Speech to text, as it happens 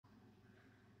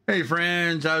Hey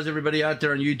friends, how's everybody out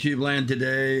there on YouTube land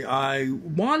today? I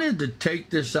wanted to take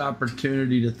this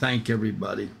opportunity to thank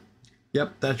everybody.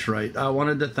 Yep, that's right. I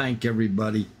wanted to thank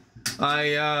everybody.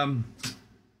 I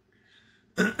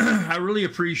really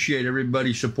appreciate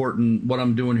everybody supporting what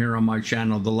I'm doing here on my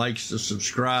channel. The likes, the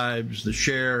subscribes, the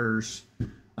shares.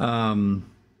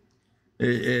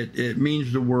 It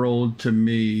means the world to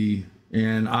me,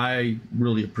 and I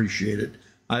really appreciate it.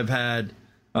 I've had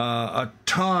a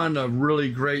ton of really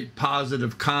great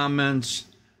positive comments.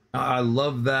 I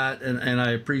love that, and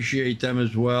I appreciate them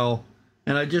as well.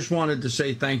 And I just wanted to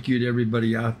say thank you to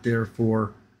everybody out there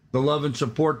for the love and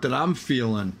support that I'm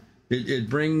feeling. It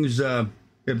brings a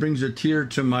tear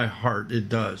to my heart. It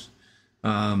does,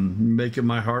 making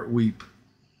my heart weep.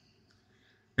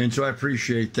 And so I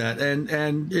appreciate that.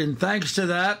 And thanks to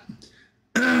that,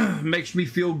 makes me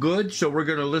feel good. So we're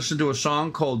going to listen to a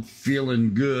song called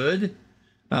 "Feeling Good."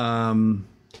 And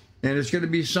it's going to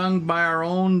be sung by our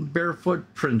own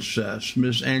barefoot princess,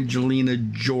 Miss Angelina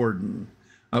Jordan.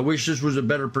 I wish this was a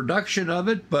better production of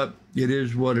it, but it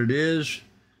is what it is.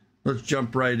 Let's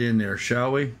jump right in there,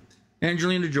 shall we?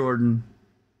 Angelina Jordan,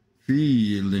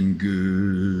 "Feeling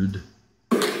Good."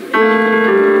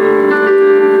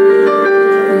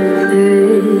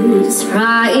 Birds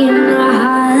flying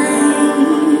high,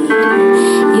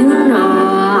 you know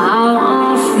how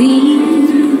I feel.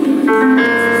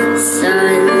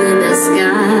 Sun in the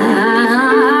sky,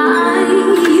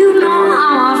 you know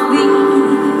how I feel.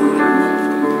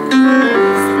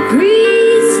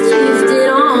 Breeze drifting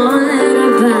on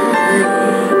by,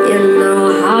 you know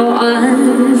how I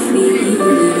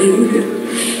feel.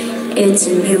 It's a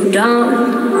new dawn,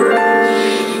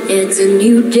 it's a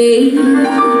new day,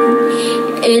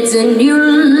 it's a new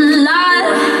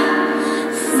life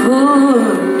for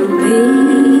me.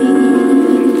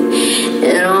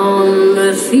 And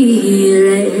I'm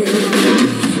feeling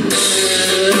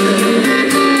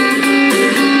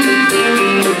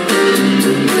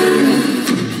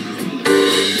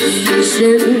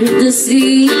fishing the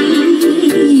sea,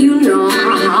 you know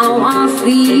how I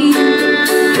feel.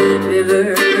 River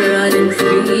running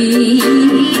free,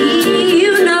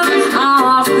 you know how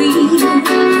I feel.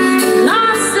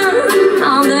 Blossom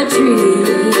on the tree,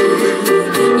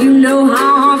 you know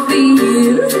how I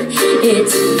feel.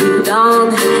 It's a new dawn,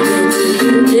 it's a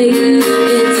new day,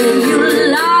 it's a new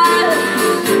life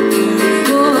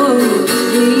for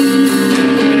me.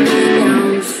 And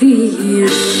I'm feeling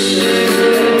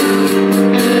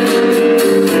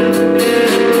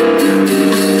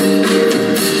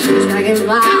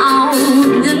dragonfly out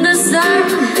in the sun,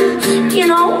 you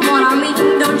know what I mean,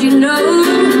 don't you know?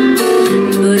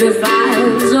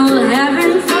 Butterflies all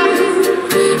having fun,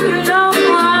 you know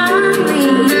what I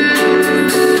mean.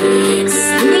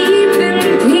 Sleep in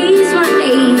peace when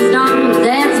day's done,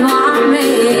 that's what I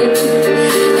mean.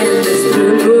 And this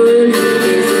new world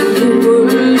is a new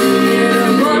world,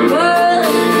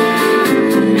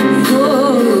 and a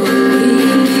world for me.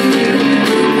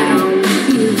 I'm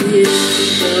feeling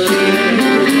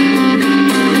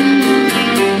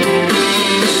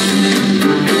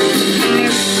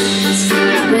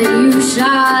when you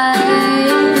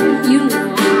shine, you know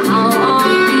how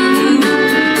I feel.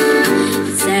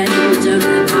 Sands of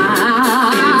the mind,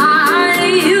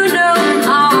 you know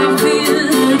how I feel.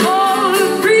 Oh,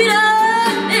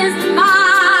 freedom is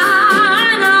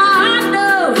mine. I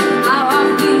know how I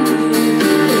feel.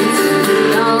 It's a new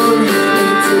dawn,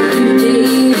 it's a new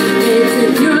day, it's a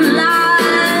new life.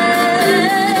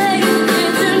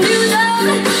 It's a new dawn,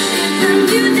 it's a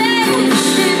new day,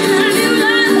 it's a new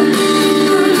life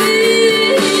for me.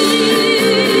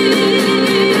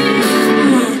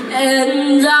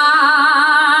 And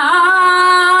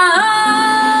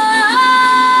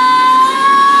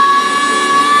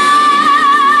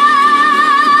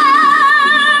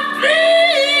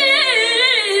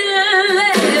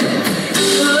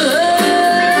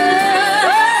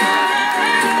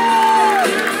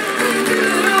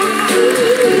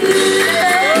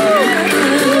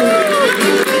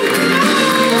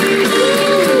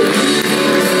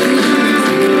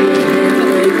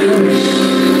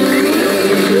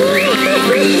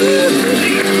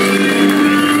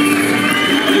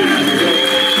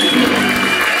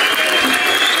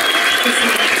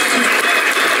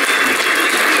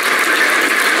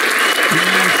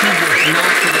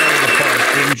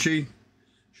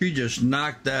She just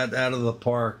knocked that out of the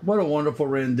park. What a wonderful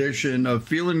rendition of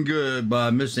 "Feeling Good"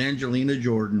 by Miss Angelina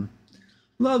Jordan.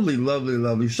 Lovely, lovely,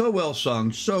 lovely. So well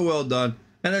sung, so well done.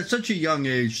 And at such a young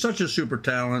age, such a super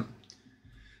talent.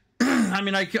 I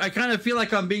mean, I kind of feel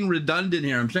like I'm being redundant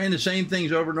here. I'm saying the same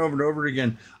things over and over and over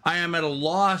again. I am at a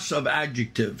loss of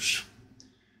adjectives.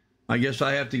 I guess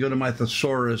I have to go to my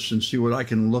thesaurus and see what I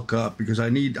can look up, because I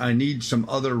need some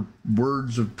other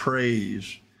words of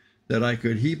praise that I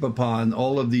could heap upon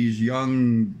all of these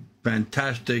young,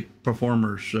 fantastic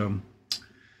performers. So,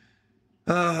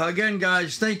 again,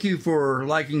 guys, thank you for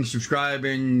liking,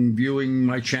 subscribing, viewing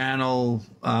my channel.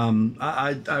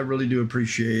 I really do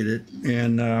appreciate it,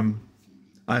 and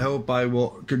I hope I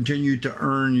will continue to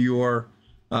earn your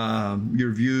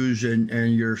views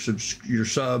and your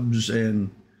subs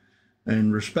and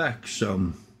respect.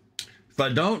 So if I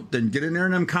don't, then get in there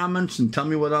in them comments and tell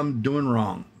me what I'm doing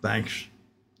wrong. Thanks.